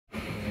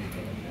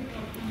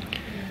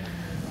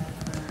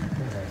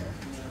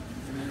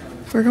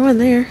We're going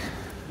there.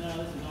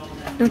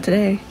 Not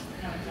today.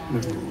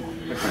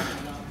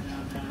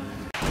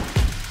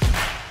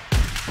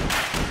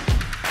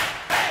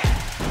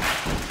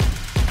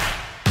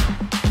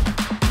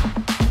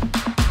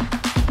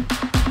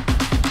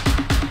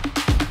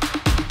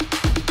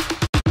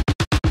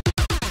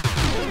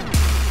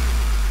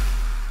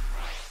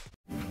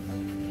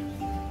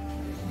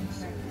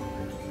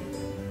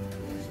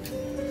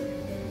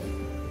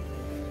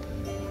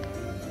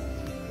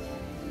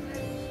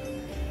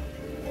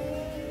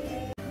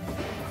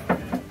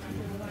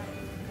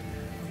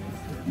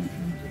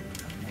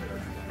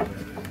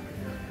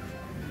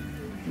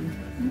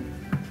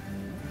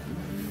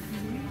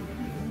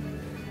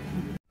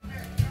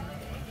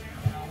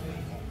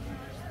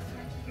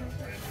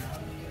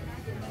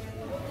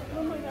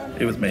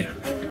 It was me.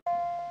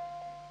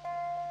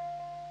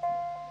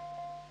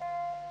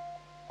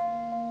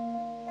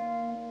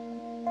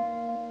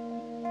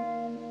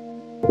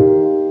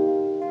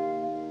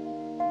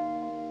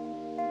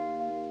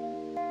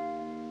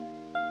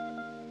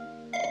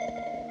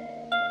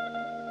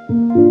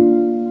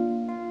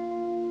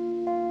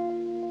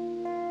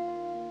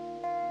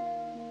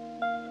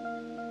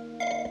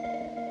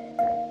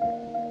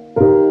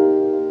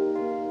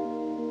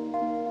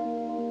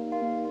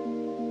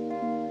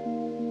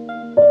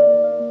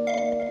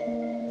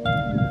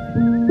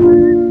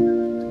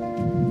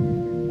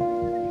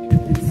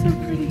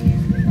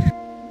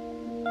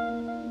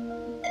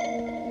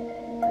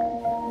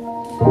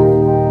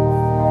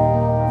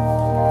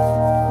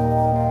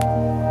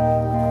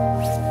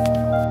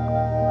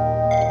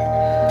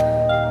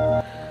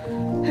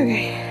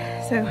 Okay,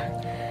 so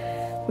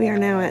we are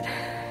now at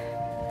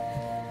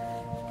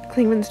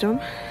Clingmans Dome,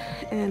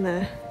 and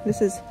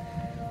this is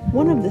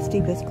one of the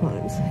steepest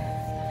climbs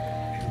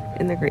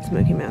in the Great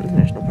Smoky Mountains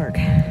National Park.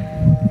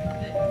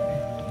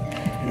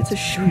 It's a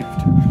short.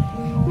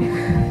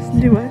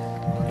 Do what?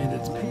 And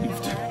it's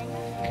paved.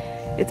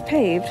 It's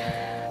paved,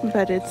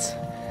 but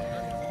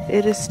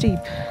it is steep.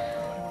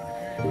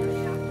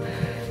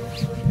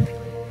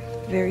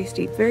 Very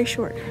steep, very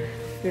short,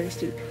 very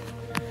steep.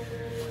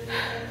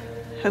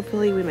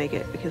 Hopefully we make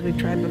it, because we've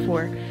tried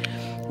before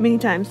many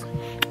times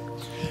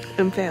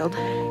and failed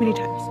many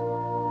times.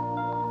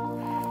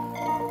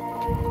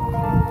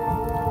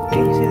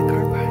 Can you see the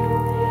car behind?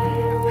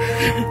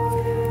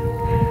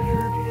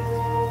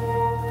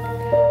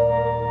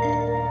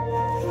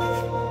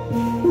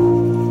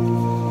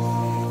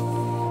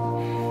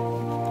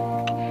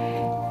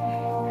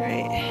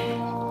 Right.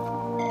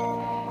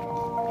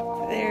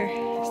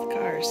 There's the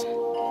cars.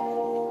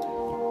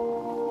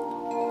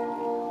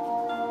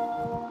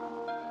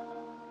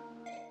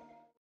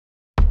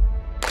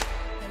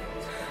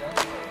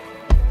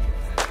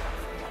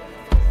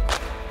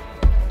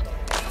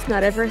 It's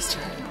not Everest,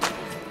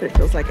 but it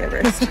feels like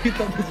Everest.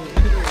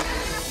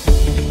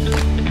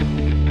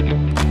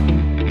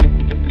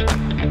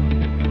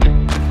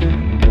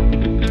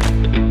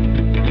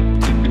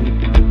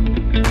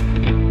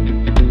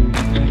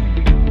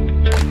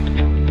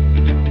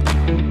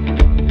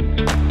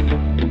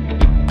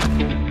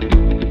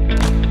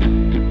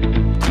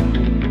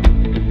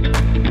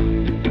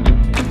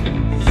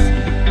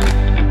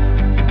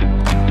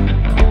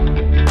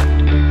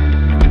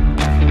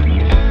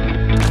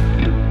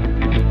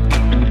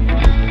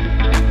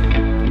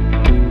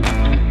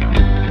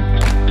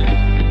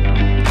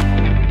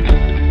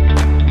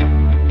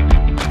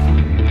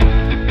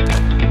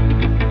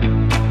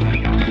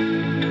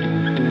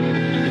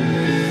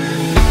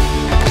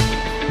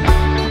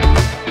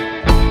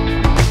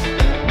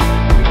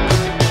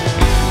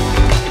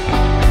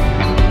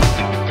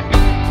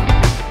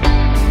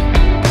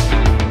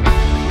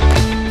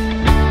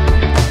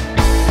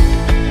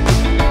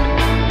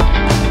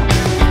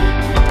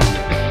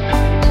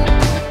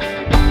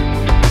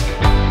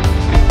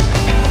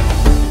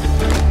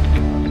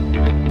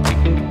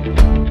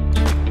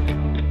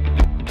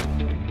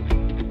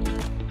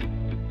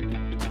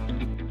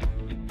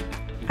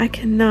 I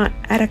cannot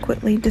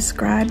adequately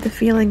describe the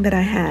feeling that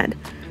I had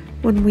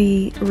when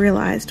we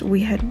realized we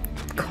had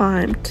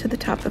climbed to the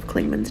top of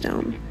Clingmans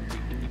Dome.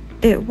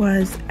 It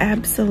was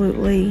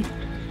absolutely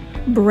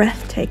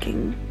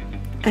breathtaking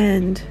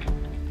and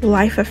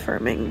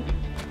life-affirming,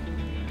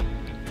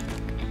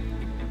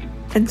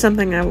 and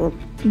something I will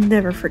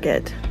never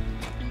forget.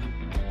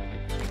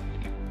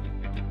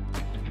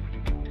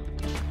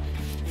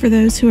 For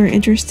those who are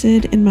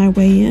interested in my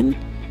weigh-in,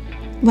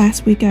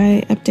 last week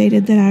I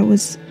updated that I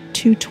was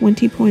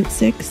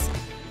 220.6,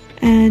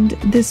 and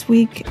this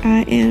week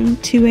I am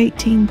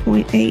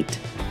 218.8.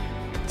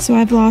 So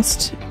I've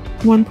lost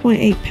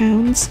 1.8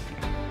 pounds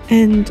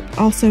and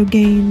also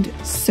gained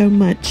so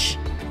much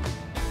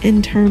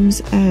in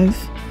terms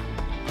of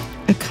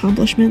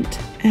accomplishment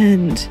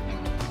and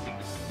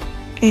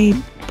a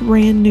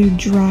brand new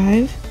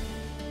drive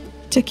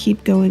to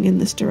keep going in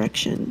this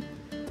direction.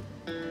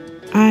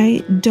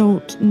 I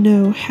don't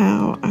know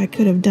how I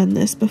could have done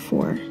this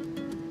before.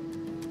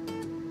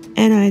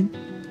 And I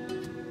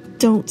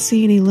don't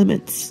see any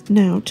limits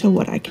now to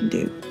what I can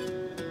do.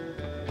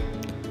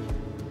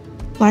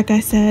 Like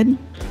I said,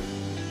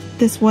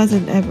 this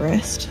wasn't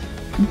Everest,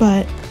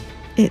 but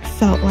it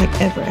felt like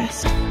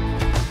Everest.